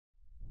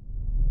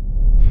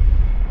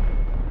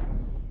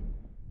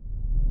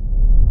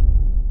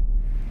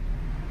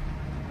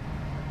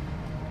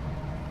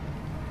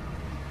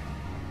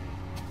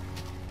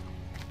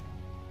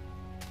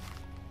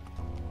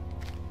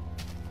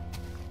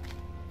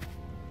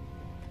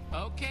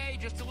Okay,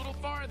 just a little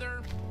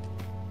farther.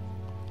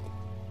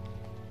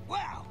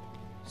 Wow,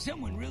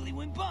 someone really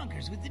went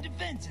bonkers with the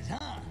defenses,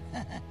 huh?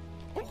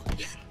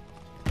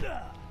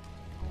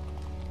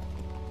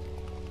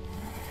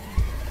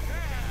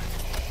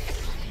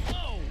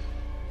 Whoa!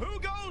 Who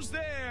goes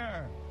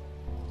there?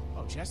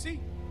 Oh,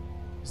 Jesse?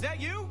 Is that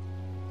you?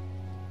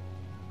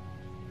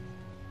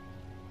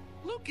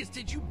 Lucas,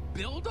 did you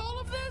build all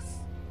of this?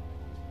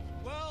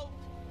 Well,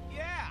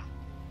 yeah.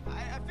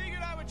 I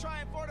figured I would try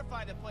and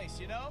fortify the place,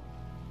 you know?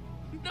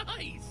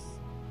 Nice!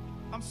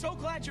 I'm so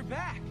glad you're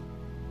back.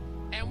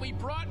 And we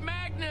brought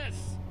Magnus!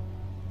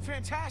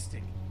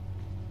 Fantastic.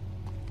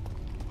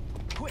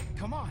 Quick,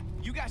 come on.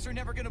 You guys are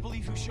never gonna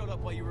believe who showed up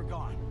while you were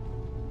gone.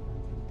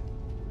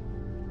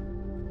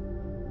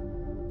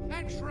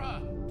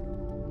 Petra!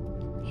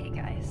 Hey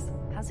guys,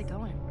 how's it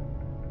going?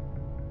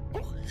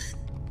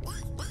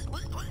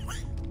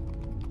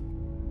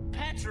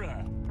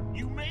 Petra,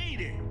 you made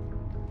it!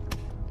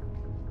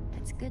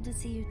 It's good to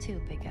see you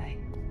too, big guy.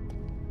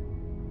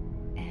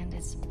 And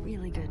it's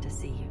really good to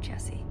see you,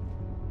 Jesse.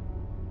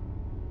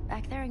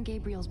 Back there in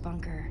Gabriel's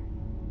bunker,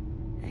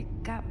 it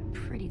got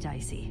pretty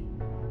dicey.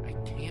 I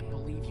can't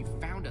believe you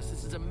found us.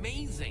 This is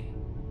amazing.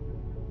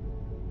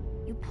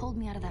 You pulled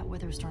me out of that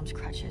Witherstorm's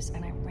crutches,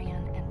 and I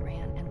ran and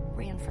ran and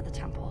ran for the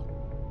temple.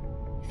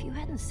 If you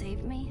hadn't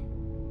saved me,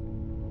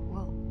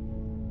 well,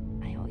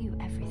 I owe you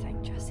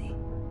everything, Jesse.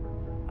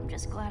 I'm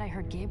just glad I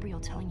heard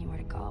Gabriel telling you where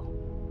to go.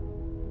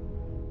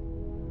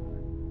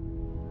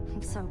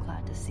 I'm so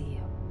glad to see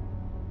you.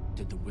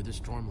 Did the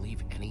Witherstorm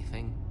leave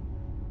anything?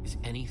 Is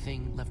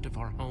anything left of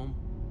our home?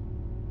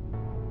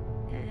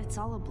 It's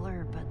all a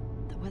blur, but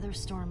the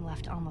Witherstorm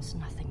left almost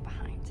nothing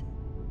behind.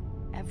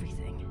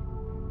 Everything,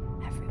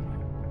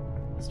 everyone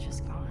was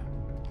just gone.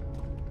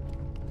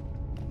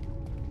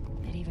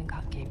 It even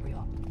got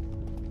Gabriel.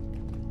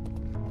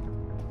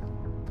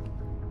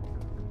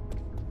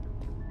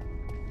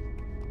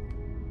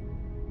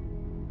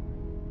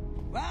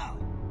 Wow,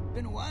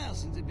 been a while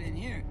since I've been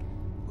here.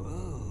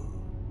 Whoa.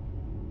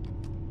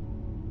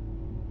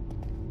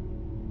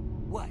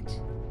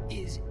 What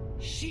is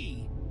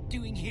she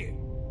doing here?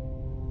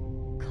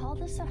 Call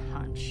this a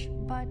hunch,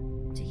 but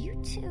do you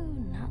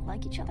two not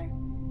like each other?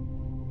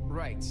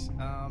 Right.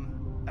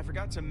 I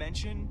forgot to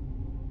mention,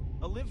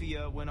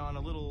 Olivia went on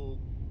a little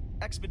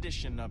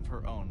expedition of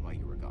her own while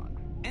you were gone.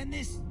 And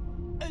this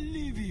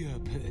Olivia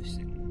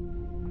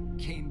person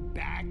came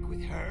back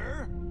with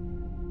her?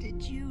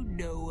 Did you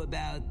know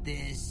about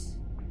this?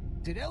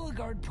 Did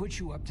Ellegard put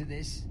you up to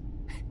this?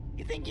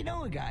 You think you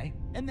know a guy,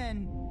 and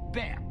then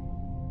bam.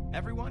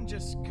 Everyone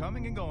just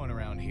coming and going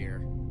around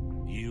here.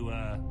 You,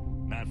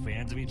 not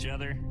fans of each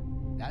other?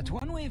 That's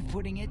one way of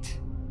putting it.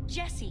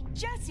 Jesse!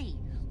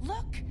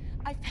 Look!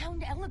 I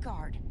found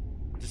Ellegard.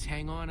 Just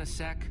hang on a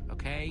sec,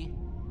 okay?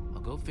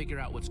 I'll go figure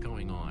out what's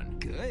going on.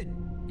 Good.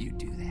 You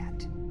do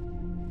that.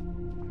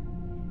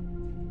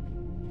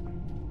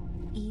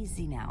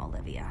 Easy now,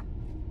 Olivia.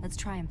 Let's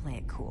try and play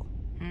it cool.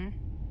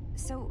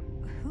 So,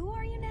 who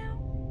are you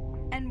now?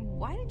 And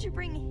why did you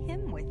bring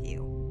him with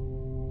you?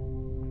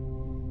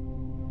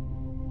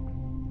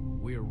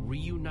 We're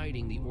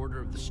reuniting the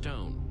Order of the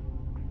Stone.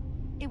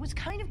 It was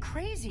kind of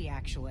crazy,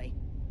 actually.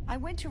 I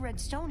went to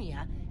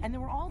Redstonia, and there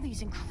were all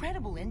these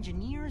incredible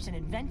engineers and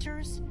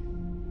inventors.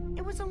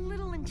 It was a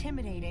little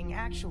intimidating,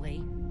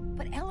 actually,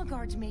 but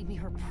Ellegard's made me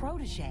her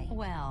protege.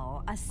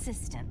 Well,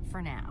 assistant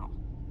for now.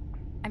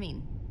 I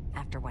mean,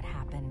 after what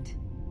happened.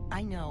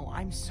 I know,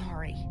 I'm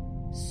sorry.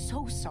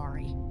 So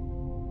sorry.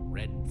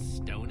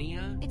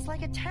 Redstonia? It's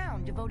like a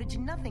town devoted to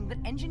nothing but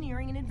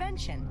engineering and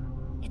invention.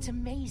 It's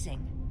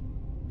amazing.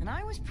 And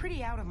I was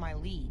pretty out of my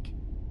league.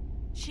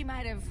 She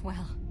might have,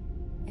 well,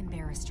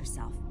 embarrassed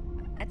herself.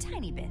 A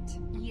tiny bit.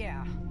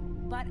 Yeah.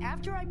 But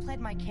after I pled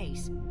my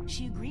case,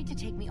 she agreed to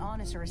take me on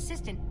as her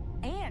assistant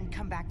and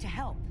come back to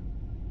help.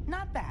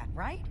 Not bad,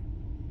 right?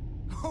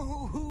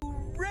 Oh,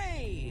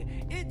 hooray!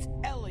 It's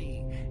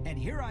Ellie, and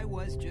here I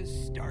was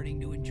just starting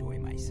to enjoy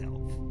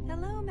myself.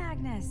 Hello,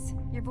 Magnus.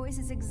 Your voice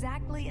is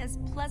exactly as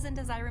pleasant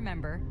as I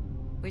remember,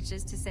 which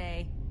is to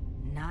say,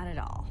 not at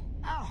all.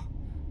 Oh,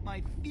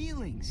 my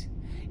feelings.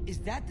 Is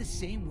that the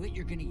same wit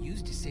you're gonna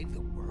use to save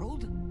the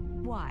world?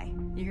 Why?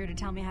 You here to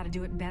tell me how to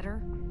do it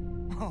better?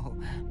 Oh,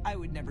 I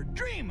would never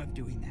dream of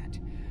doing that.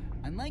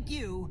 Unlike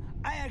you,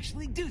 I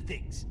actually do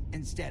things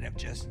instead of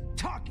just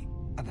talking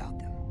about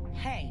them.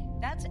 Hey,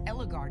 that's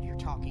Ellegard you're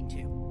talking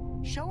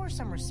to. Show her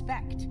some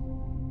respect.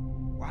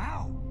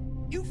 Wow,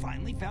 you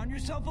finally found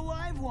yourself a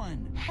live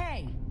one.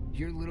 Hey!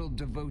 Your little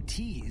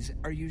devotees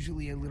are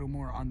usually a little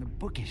more on the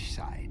bookish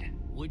side.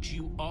 Would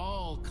you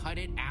all cut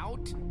it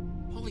out?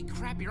 Holy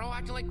crap, you're all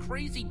acting like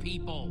crazy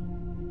people.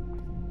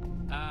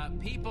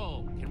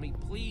 People, can we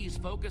please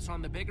focus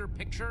on the bigger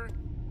picture?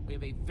 We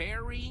have a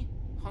very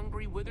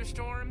hungry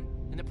Witherstorm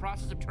in the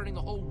process of turning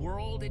the whole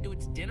world into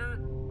its dinner.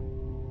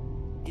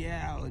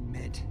 Yeah, I'll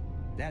admit,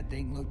 that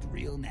thing looked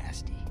real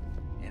nasty.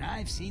 And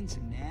I've seen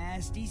some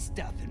nasty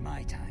stuff in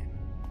my time.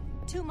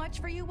 Too much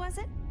for you, was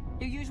it?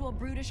 Your usual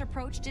brutish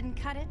approach didn't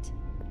cut it?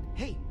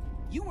 Hey,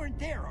 You weren't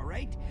there, all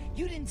right?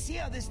 You didn't see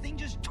how this thing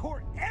just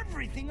tore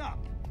everything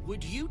up.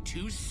 Would you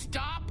two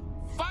stop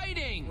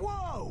fighting?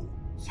 Whoa!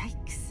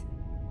 Yikes.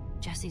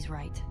 Jesse's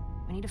right.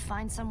 We need to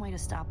find some way to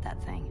stop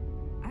that thing.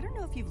 I don't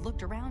know if you've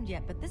looked around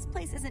yet, but this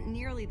place isn't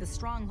nearly the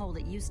stronghold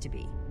it used to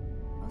be.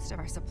 Most of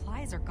our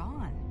supplies are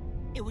gone.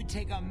 It would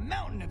take a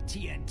mountain of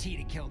TNT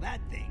to kill that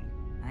thing.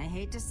 I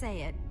hate to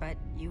say it, but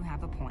you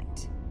have a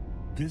point.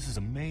 This is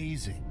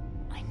amazing.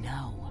 I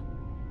know.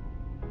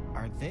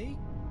 Are they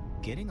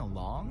getting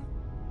along?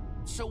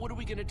 So what are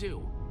we gonna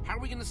do? How are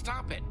we gonna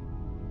stop it?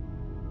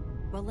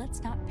 Well,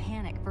 let's not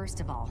panic, first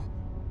of all.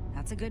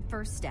 That's a good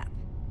first step.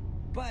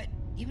 But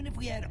even if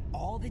we had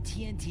all the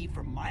TNT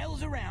for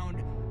miles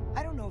around,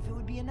 I don't know if it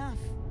would be enough.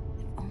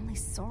 If only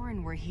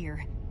Soren were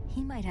here,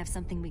 he might have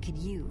something we could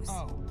use.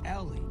 Oh,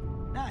 Ellie,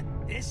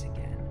 not this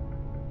again.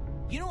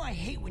 You know I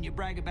hate when you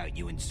brag about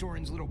you and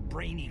Soren's little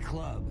brainy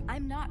club.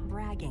 I'm not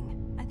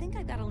bragging. I think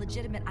I've got a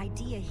legitimate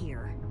idea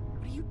here.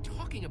 What are you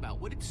talking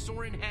about? What did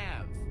Soren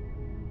have?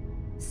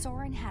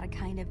 Soren had a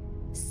kind of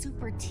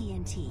super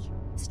TNT,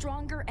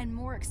 stronger and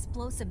more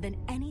explosive than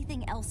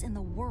anything else in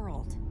the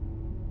world.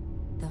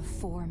 The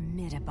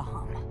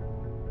Formidabomb.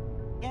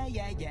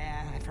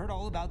 Yeah. I've heard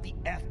all about the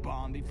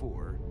F-bomb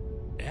before.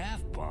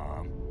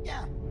 F-bomb?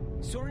 Yeah.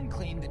 Soren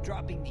claimed that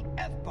dropping the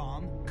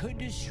F-bomb could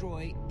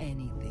destroy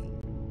anything.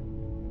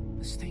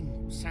 This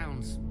thing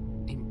sounds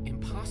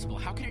impossible.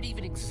 How could it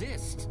even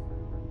exist?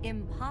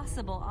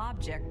 Impossible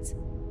objects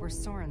were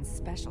Soren's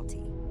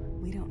specialty.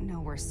 We don't know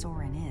where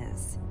Soren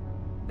is.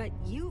 But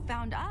you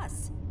found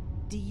us.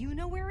 Do you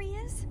know where he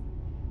is?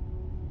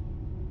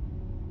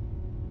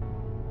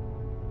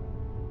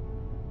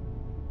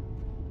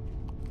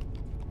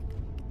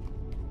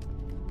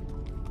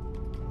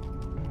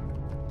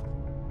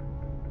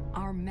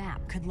 Our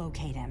map could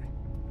locate him.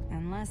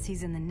 Unless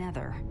he's in the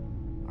Nether.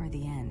 Or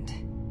the End.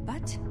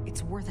 But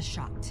it's worth a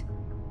shot.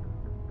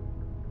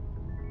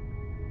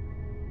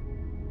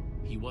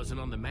 He wasn't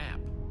on the map.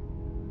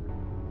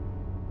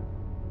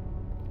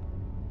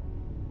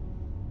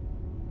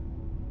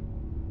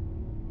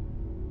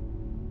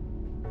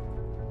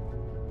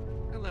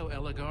 Hello,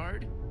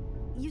 Eligard.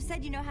 You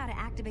said you know how to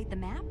activate the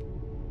map?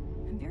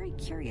 I'm very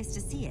curious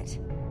to see it.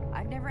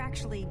 I've never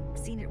actually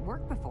seen it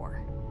work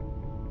before.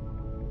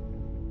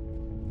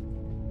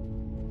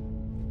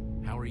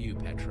 How are you,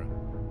 Petra?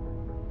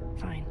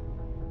 Fine.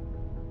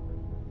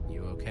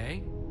 You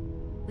okay?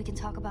 We can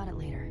talk about it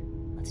later.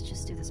 Let's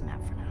just do this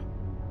map for now.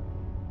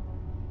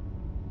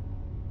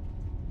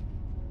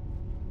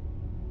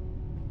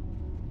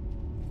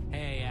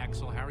 Hey,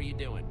 Axel, how are you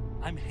doing?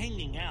 I'm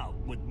hanging out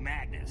with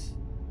Magnus.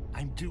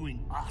 I'm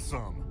doing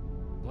awesome.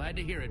 Glad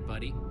to hear it,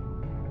 buddy.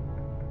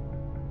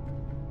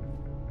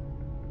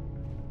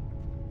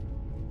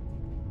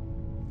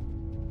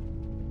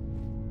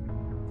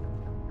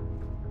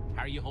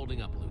 How are you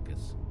holding up,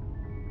 Lucas?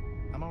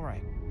 I'm all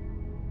right.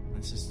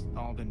 This has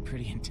all been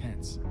pretty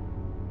intense.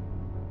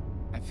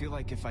 I feel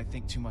like if I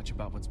think too much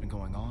about what's been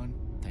going on...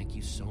 Thank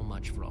you so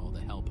much for all the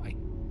help.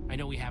 I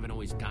know we haven't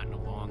always gotten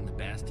along the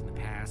best in the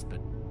past,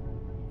 but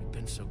you've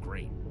been so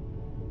great.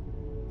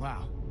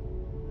 Wow.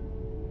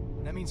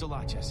 That means a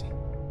lot, Jesse.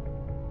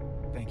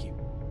 Thank you.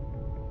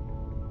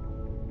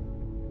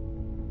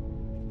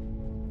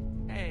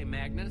 Hey,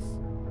 Magnus.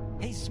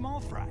 Hey, Small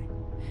Fry.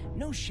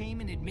 No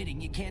shame in admitting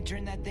you can't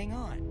turn that thing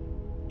on.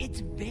 It's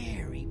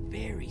very,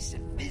 very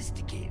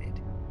sophisticated.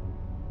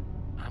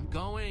 I'm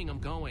going.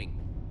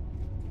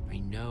 I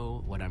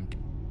know what I'm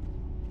doing.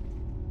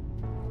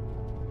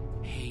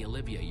 Hey,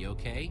 Olivia, you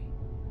okay?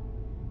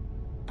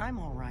 I'm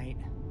all right.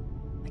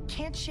 I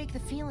can't shake the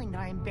feeling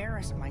that I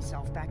embarrassed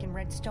myself back in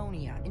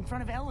Redstonia in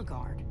front of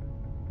Eligard.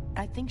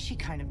 I think she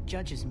kind of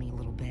judges me a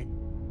little bit.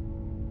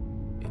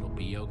 It'll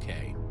be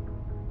okay.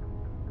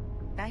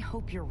 I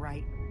hope you're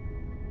right.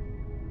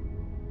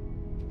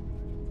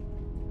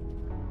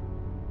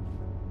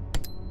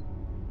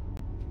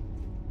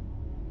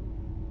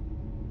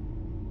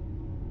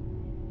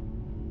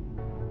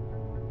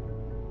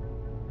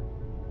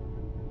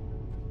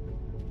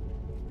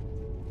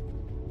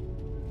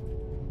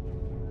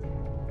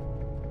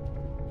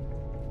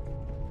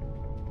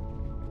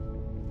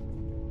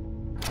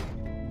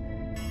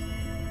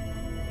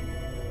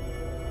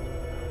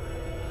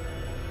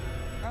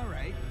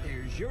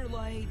 Your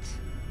light,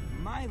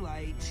 my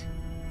light.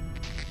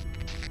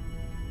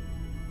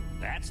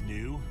 That's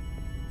new.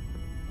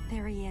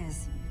 There he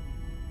is.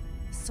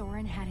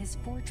 Soren had his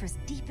fortress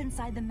deep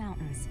inside the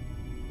mountains.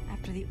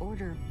 After the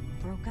Order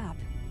broke up,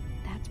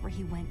 that's where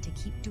he went to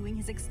keep doing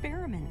his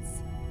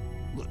experiments.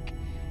 Look,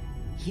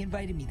 he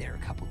invited me there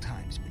a couple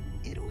times,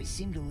 but it always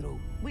seemed a little...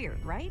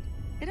 Weird, right?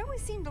 It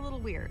always seemed a little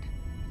weird.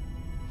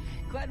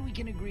 Glad we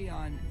can agree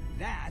on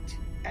that,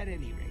 at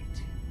any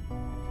rate.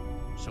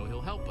 So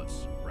he'll help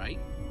us, right?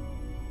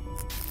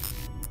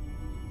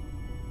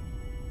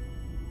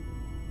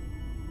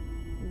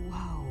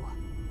 Whoa.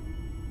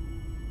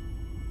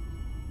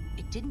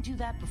 It didn't do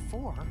that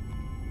before.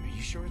 Are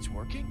you sure it's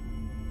working?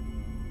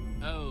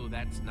 Oh,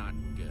 that's not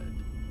good.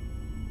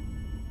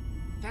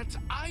 That's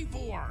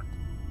Ivor!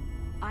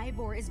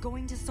 Ivor is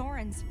going to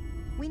Soren's.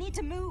 We need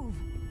to move.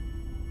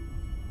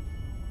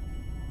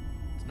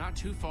 It's not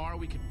too far.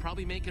 We could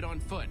probably make it on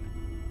foot.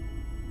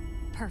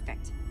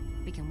 Perfect.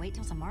 We can wait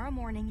till tomorrow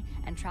morning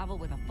and travel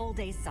with a full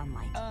day's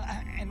sunlight.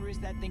 And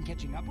risk that thing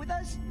catching up with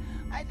us?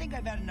 I think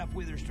I've had enough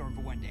Witherstorm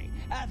for one day.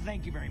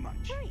 Thank you very much.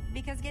 Right,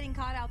 because getting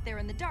caught out there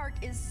in the dark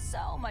is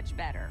so much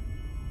better.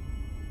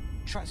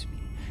 Trust me,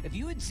 if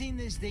you had seen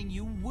this thing,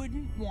 you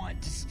wouldn't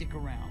want to stick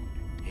around.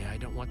 Yeah, I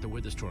don't want the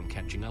Witherstorm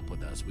catching up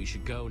with us. We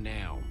should go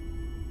now.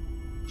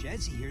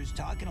 Jesse here's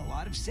talking a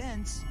lot of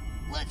sense.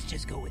 Let's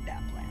just go with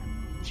that plan.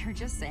 You're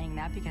just saying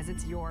that because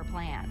it's your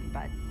plan,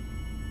 but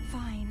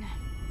fine.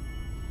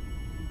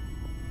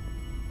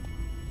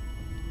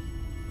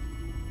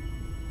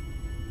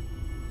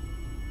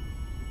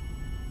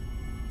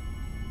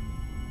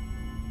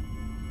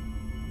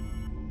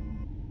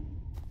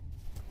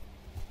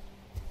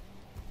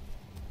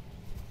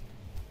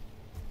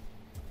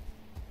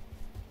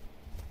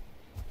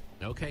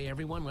 Okay,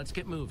 everyone, let's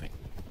get moving.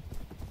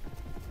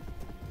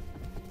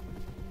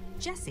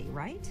 Jesse,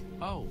 right?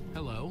 Oh,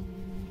 hello.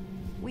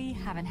 We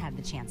haven't had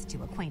the chance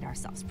to acquaint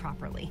ourselves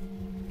properly.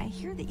 I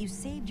hear that you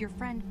saved your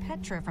friend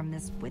Petra from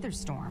this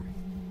Witherstorm.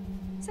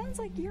 Sounds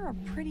like you're a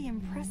pretty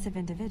impressive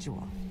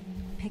individual.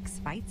 Picks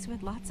fights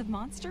with lots of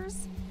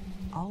monsters?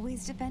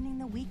 Always defending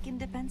the weak and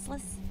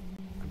defenseless?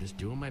 I'm just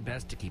doing my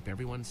best to keep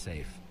everyone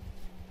safe.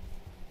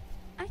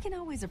 I can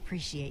always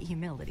appreciate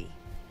humility.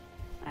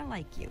 I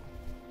like you.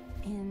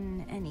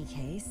 In any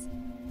case,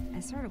 I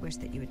sort of wish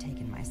that you had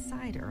taken my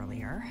side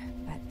earlier,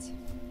 but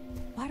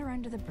water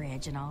under the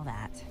bridge and all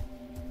that.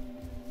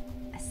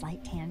 A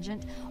slight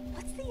tangent.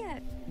 What's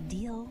the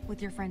deal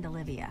with your friend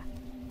Olivia?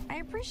 I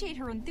appreciate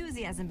her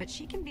enthusiasm, but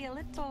she can be a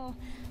little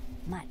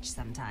much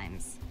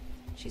sometimes.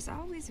 She's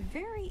always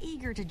very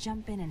eager to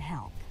jump in and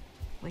help,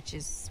 which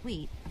is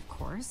sweet, of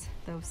course,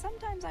 though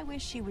sometimes I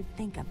wish she would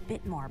think a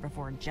bit more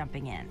before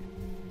jumping in.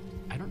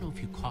 I don't know if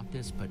you caught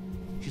this, but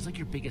she's like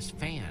your biggest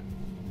fan.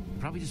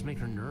 Probably just make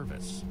her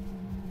nervous.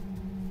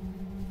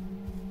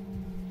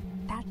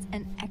 That's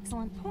an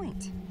excellent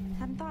point.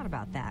 Hadn't thought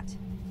about that.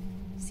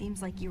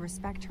 Seems like you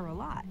respect her a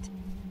lot.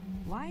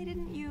 Why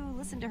didn't you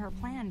listen to her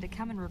plan to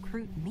come and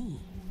recruit me?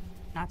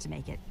 Not to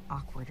make it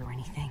awkward or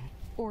anything.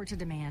 Or to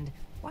demand,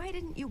 why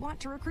didn't you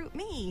want to recruit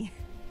me?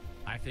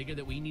 I figured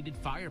that we needed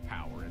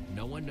firepower, and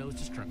no one knows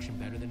destruction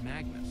better than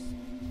Magnus.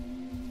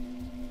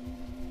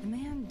 The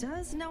man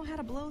does know how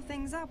to blow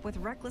things up with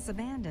reckless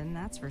abandon,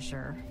 that's for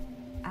sure.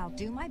 I'll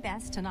do my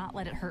best to not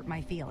let it hurt my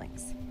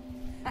feelings.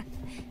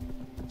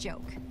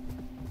 Joke.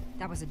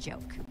 That was a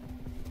joke.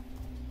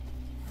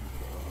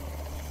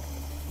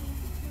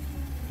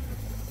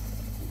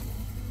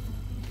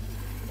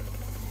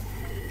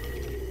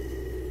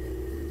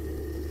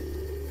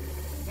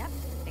 Yep,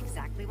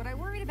 exactly what I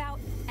worried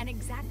about, and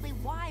exactly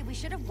why we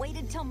should have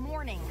waited till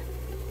morning.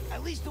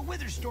 At least the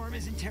Witherstorm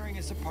isn't tearing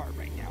us apart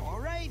right now,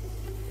 all right?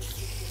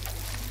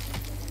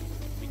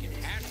 We can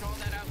hash all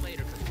that out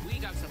later, because we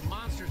got some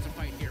monsters to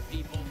fight here,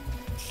 people.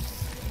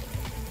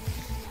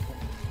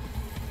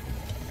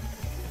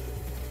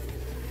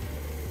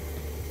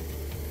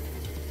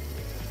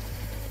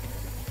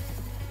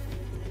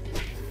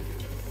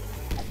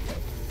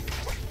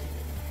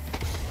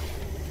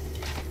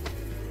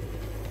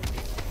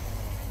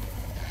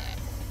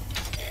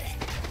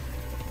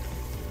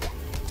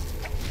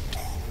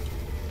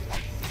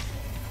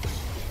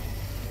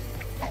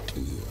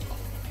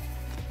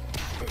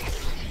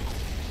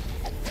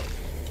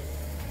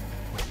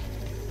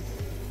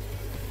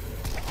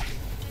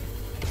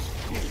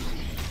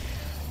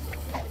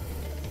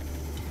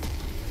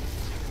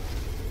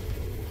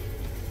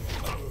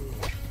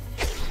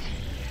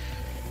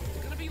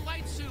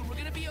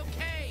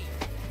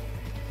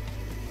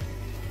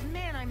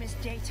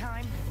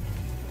 Daytime.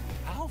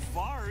 How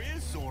far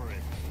is Soren?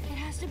 It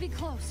has to be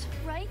close,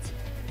 right?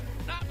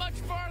 Not much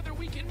farther,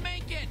 we can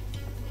make it!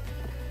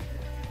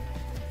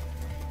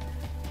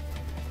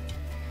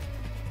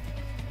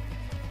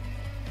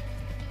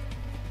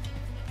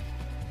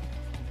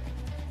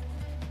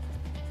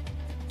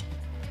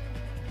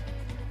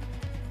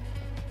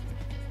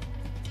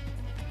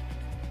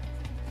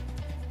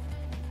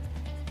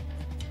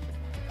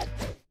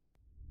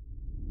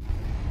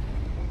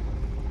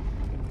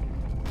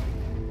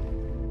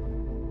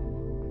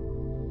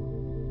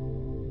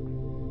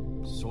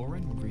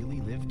 Soren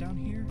really lived down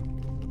here?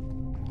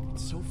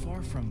 It's so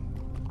far from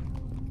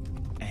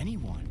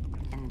anyone.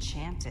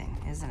 Enchanting,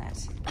 isn't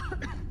it?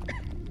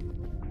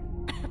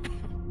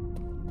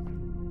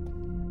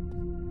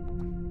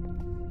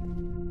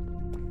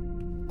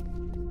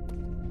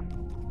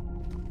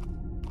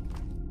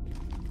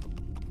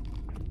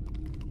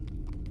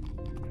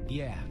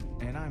 Yeah,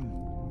 and I'm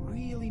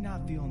really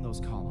not feeling those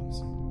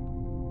columns.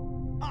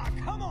 Ah,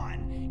 come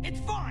on!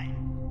 It's fine!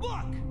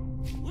 Look!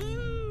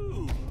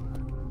 Woo!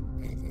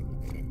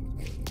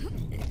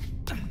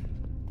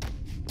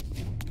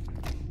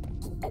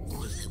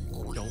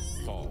 Don't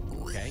fall,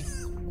 okay?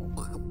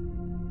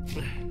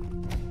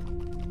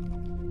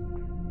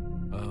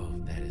 Oh,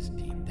 that is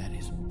deep. That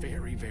is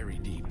very, very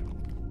deep.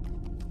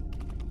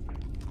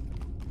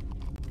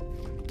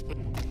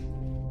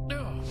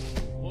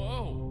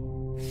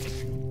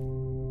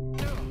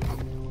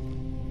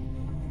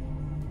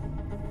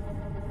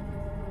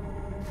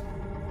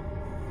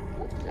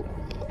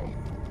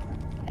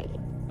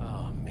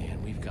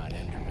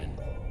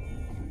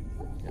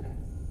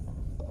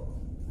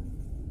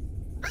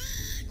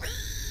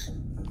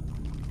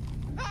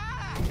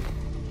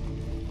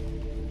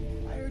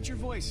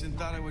 voice and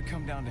thought I would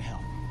come down to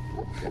help.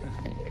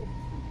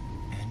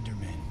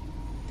 Enderman.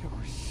 There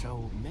are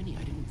so many.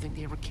 I didn't think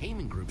they ever came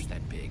in groups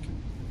that big.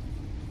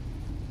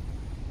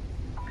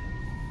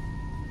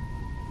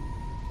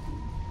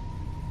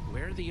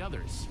 Where are the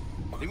others?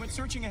 They went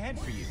searching ahead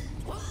for you.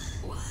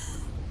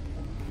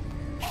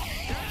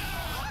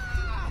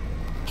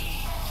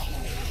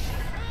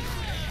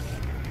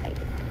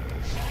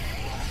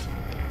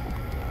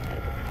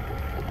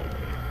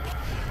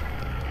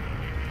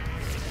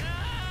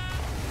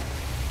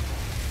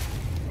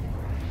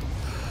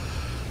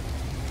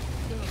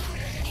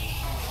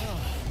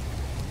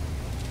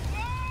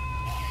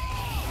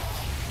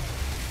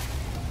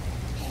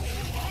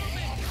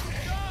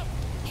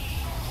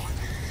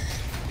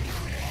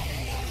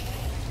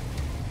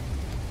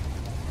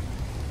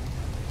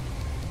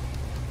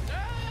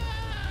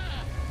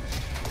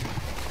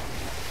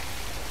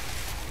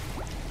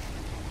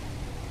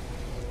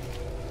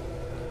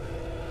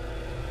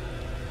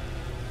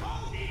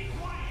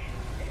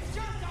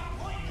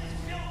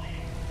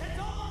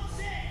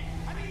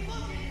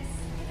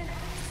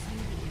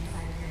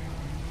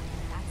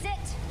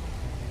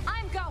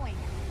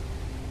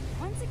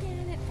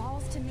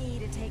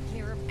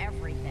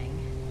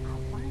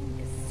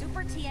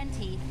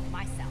 TNT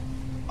myself.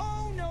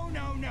 Oh, no,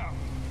 no, no.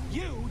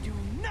 You do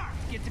not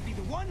get to be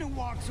the one who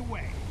walks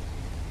away.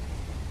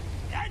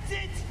 That's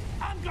it.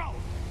 I'm going.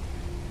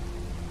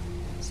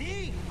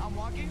 See? I'm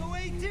walking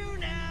away too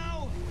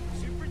now.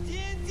 Super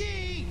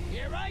TNT,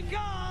 here I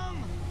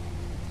come.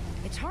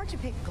 It's hard to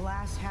pick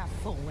glass half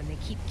full when they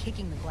keep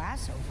kicking the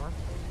glass over.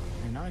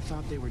 And I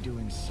thought they were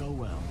doing so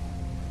well.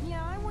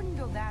 Yeah, I wouldn't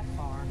go that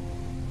far.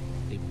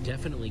 They've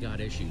definitely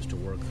got issues to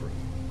work through.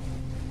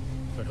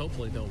 But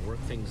hopefully they'll work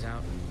things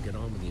out and get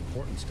on with the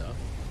important stuff.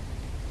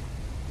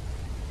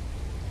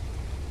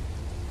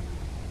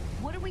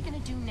 What are we gonna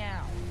do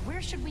now?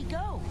 Where should we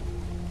go?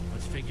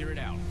 Let's figure it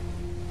out.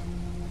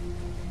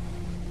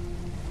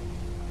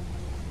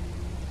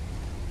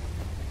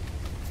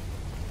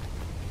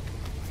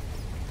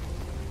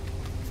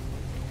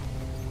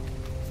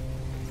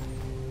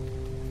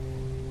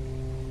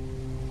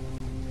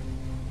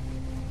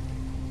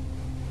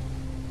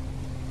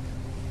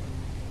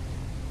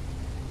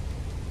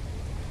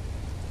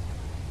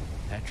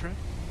 Petra,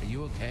 are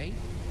you okay?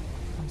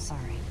 I'm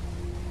sorry.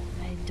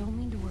 I don't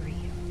mean to worry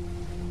you.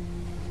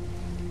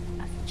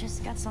 I've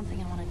just got something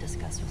I want to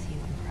discuss with you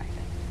in private.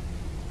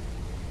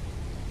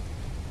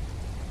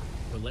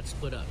 But let's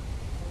split up.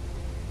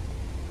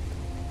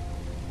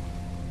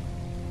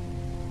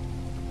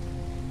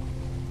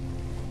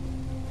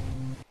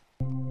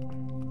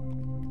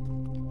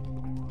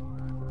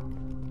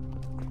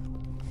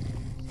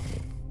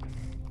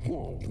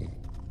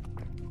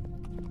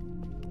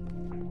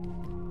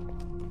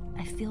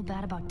 I feel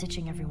bad about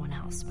ditching everyone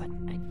else, but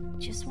I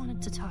just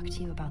wanted to talk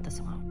to you about this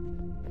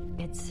alone.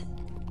 It's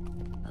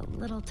a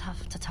little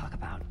tough to talk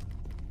about.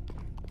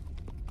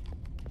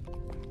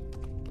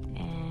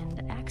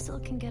 And Axel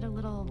can get a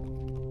little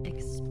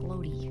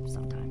explodey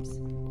sometimes.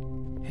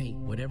 Hey,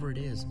 whatever it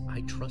is,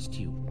 I trust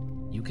you.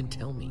 You can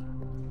tell me.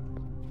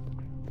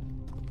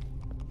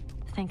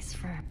 Thanks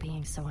for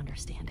being so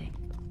understanding.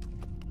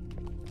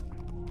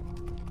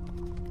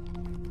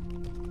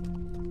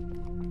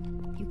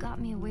 You got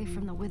me away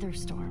from the Wither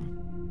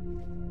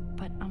Storm,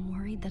 but I'm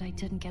worried that I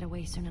didn't get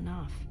away soon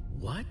enough.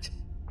 What?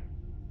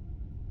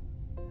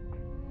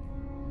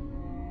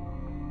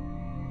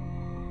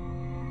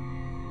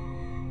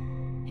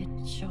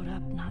 It showed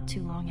up not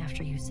too long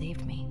after you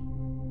saved me.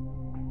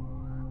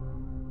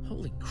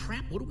 Holy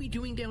crap, what are we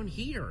doing down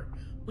here?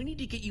 We need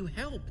to get you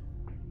help.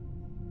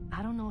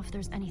 I don't know if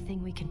there's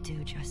anything we can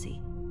do, Jesse.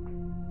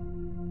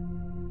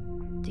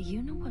 Do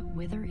you know what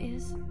Wither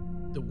is?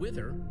 The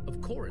Wither?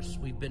 Of course,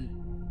 we've been...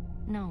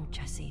 No,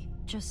 Jesse.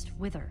 Just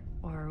wither,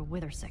 or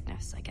wither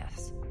sickness, I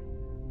guess.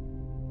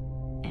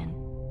 And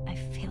I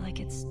feel like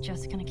it's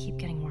just gonna keep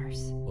getting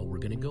worse. Well, we're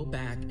gonna go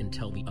back and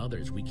tell the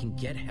others we can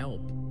get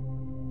help.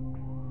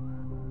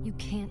 You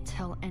can't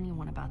tell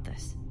anyone about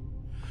this.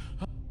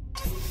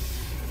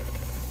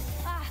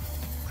 Ah!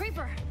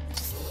 Creeper!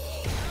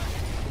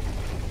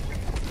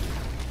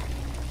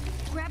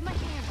 Grab my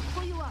hand, I'll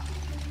pull you up.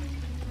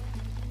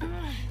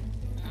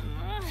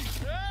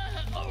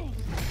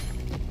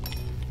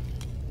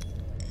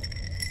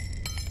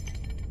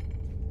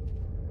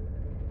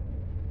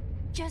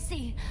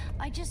 Jesse,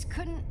 I just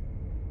couldn't...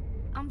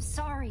 I'm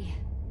sorry.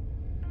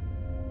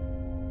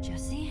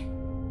 Jesse?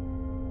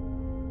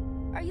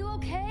 Are you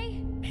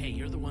okay? Hey,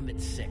 you're the one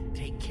that's sick.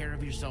 Take care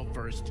of yourself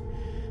first.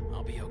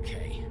 I'll be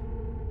okay.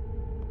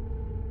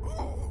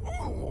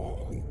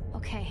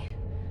 Okay,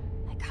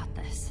 I got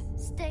this.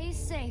 Stay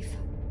safe.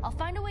 I'll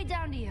find a way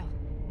down to you.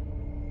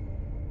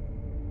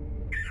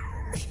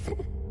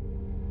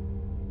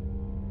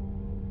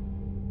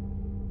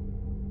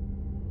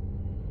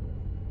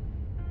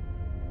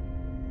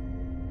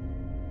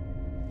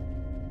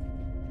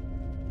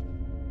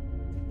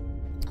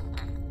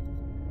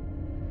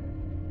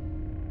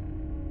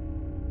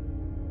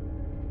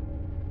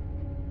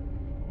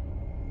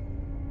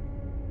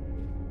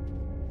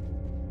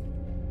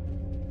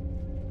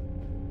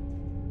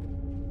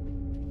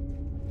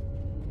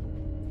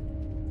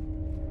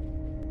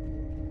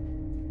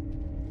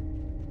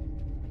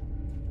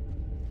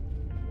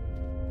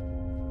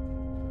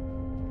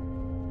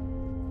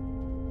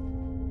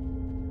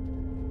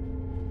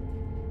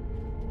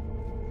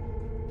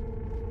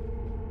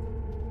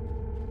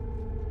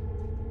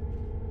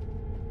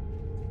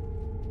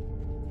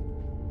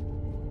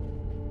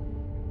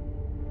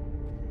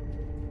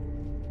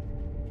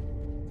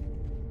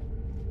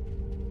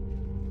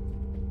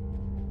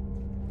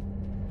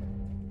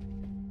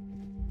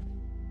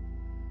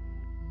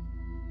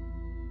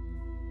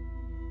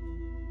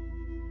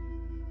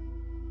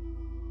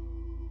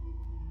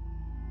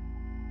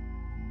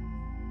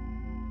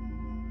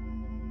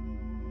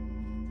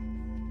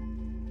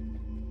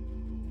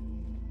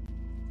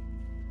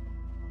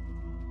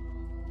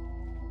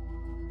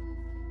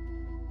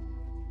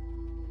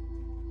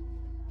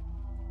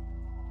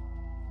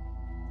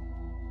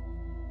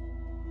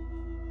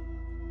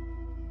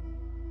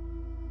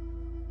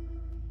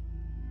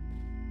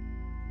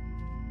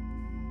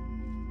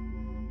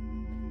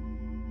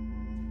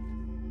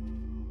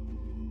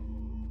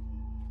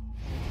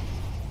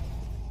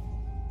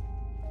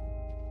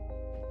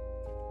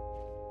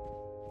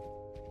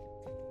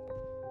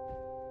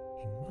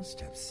 Must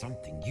have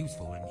something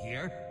useful in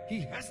here.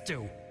 He has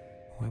to.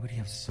 Why would he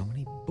have so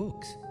many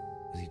books?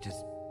 Is he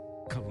just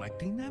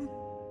collecting them?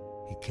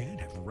 He can't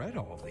have read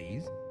all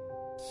these.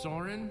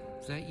 Soren,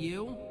 is that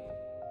you?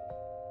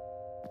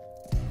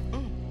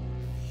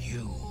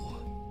 You.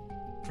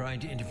 Trying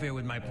to interfere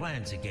with my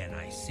plans again,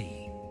 I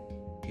see.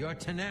 Your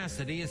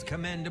tenacity is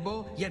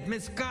commendable, yet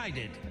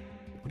misguided.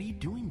 What are you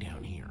doing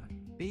down here?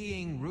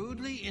 Being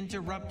rudely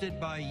interrupted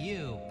by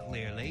you,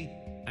 clearly.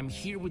 I'm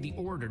here with the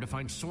order to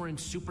find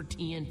Soren's Super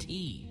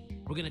TNT.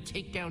 We're gonna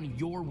take down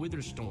your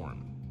Witherstorm.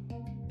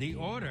 The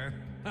order?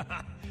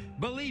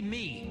 Believe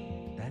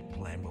me, that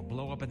plan will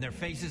blow up in their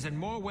faces in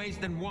more ways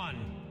than one.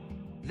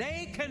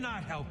 They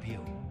cannot help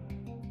you.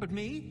 But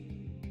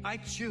me? I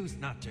choose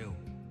not to.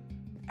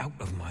 Out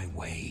of my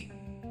way.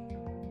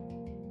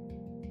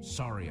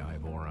 Sorry,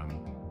 Ivor,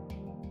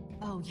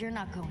 Oh, you're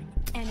not going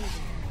anywhere.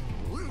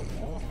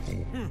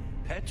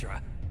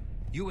 Petra,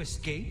 you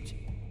escaped?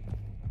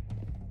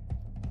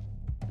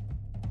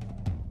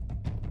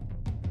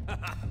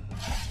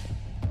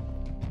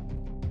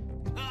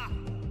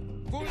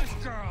 Foolish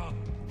girl!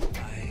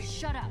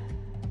 Shut up.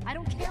 I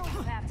don't care what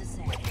you have to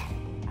say.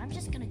 I'm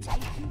just gonna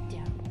take you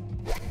down.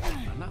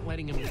 I'm not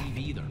letting him leave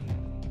either.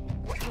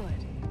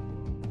 Good.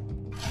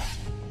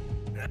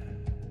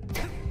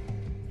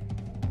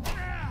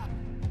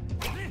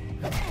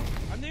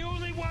 I'm the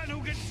only one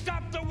who can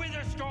stop the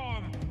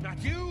Witherstorm!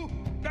 Not you,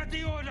 not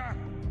the Order!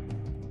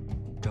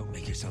 Don't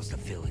make yourselves the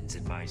villains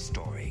in my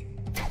story.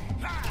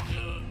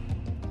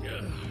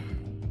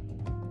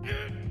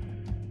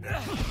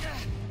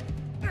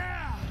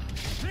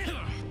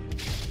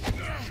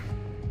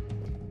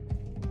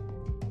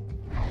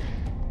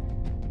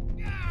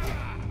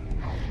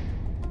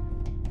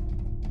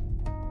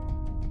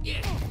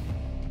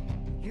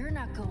 You're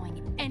not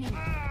going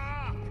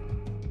anywhere.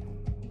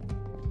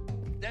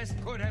 This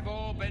could have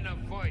all been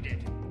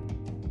avoided.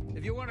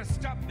 If you want to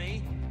stop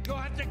me, you'll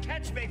have to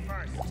catch me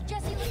first.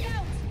 Jesse, look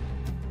out!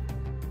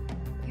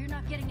 You're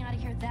not getting out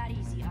of here that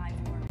easy, Ivor.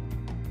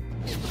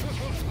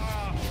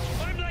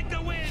 I'm like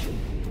the wind!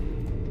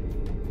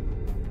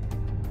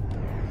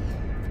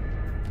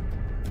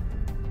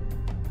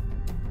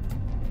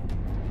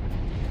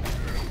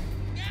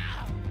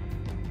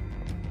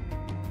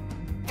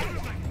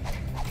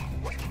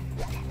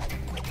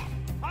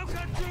 I'll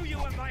cut through you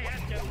if I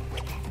have to.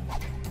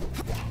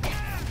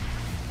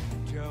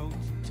 Don't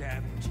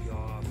tempt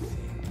your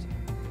fate.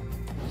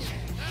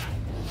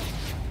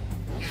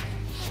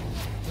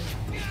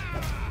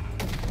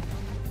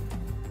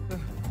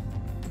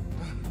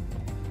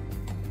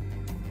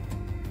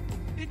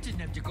 It didn't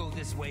have to go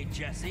this way,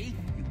 Jesse.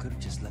 You could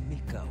have just let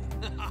me go.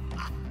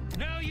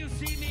 Now you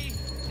see me.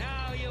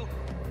 Now you...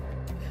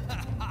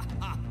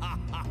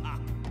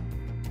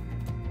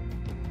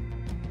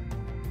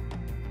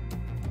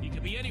 You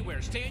could be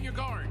anywhere. Stay on your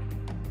guard.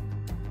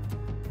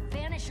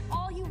 Vanish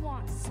all you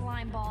want,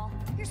 slime ball.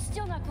 You're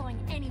still not going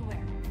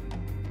anywhere.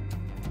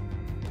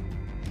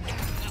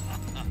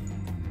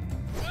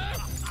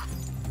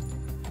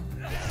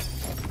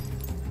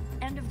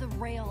 End of the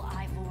rail,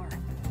 Ivor.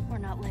 We're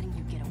not letting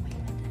you get away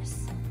with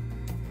this.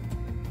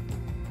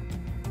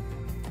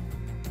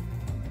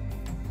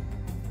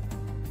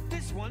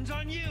 This one's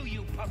on you,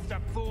 you puffed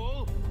up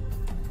fool!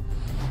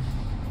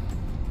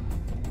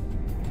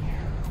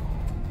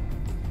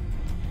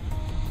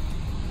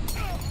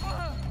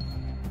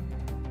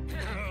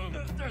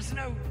 There's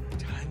no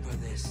time for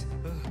this.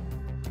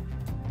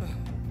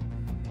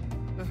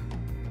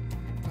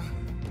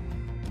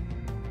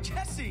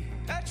 Jesse!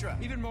 Petra!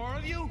 Even more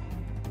of you?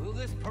 Will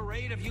this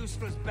parade of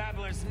useless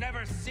babblers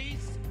never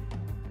cease?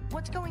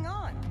 What's going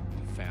on?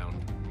 We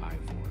found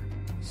Ivor.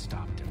 We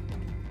stopped him.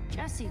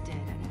 Jesse did,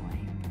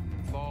 anyway.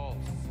 False.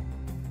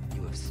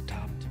 You have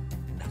stopped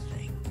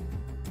nothing.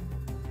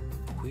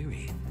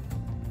 Query.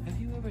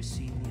 Have you ever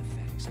seen the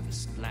effects of a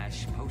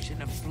splash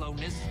potion of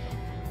slowness?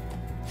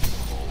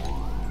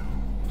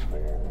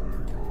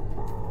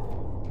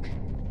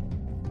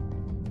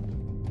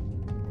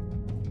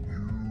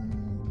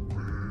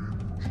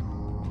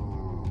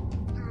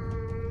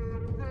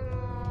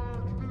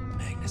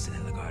 Magnus and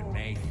Ellegaard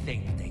may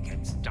think they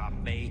can stop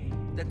me,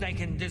 that they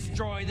can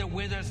destroy the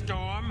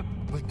Witherstorm,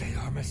 but they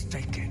are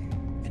mistaken,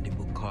 and it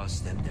will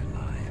cost them their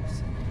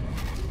lives.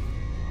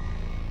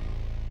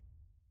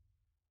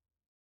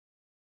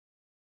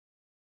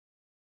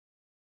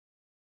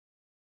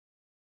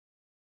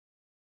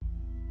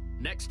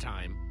 Next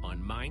time on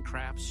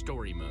Minecraft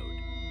Story Mode.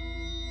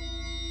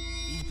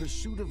 In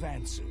pursuit of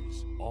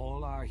answers,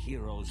 all our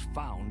heroes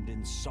found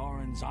in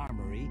Soren's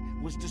armory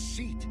was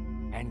deceit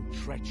and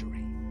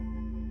treachery.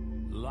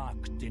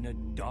 Locked in a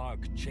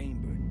dark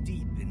chamber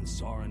deep in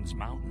Soren's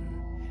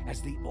mountain,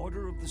 as the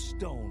Order of the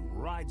Stone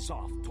rides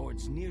off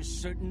towards near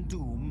certain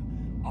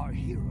doom, our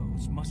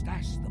heroes must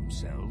ask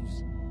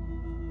themselves,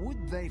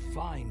 would they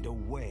find a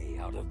way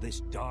out of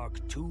this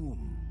dark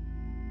tomb?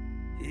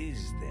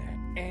 Is there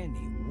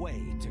any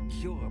way to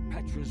cure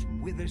Petra's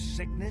wither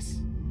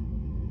sickness?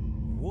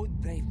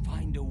 Would they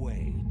find a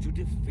way to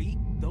defeat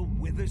the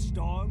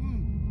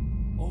Witherstorm?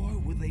 Or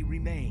will they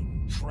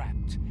remain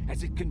trapped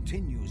as it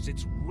continues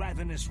its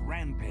ravenous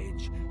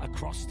rampage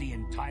across the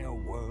entire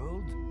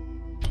world?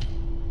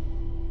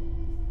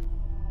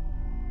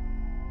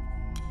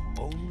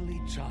 Only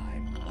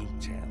time will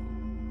tell.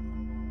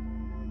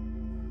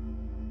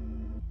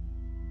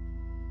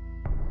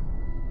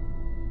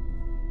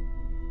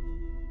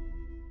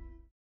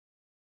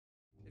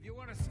 If you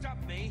want to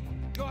stop me,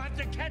 you'll have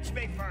to catch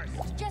me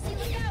first. Jesse,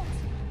 look out!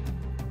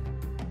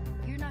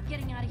 You're not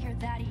getting out of here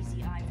that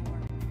easy, Ivor.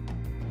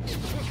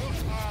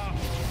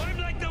 I'm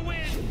like the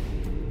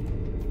wind.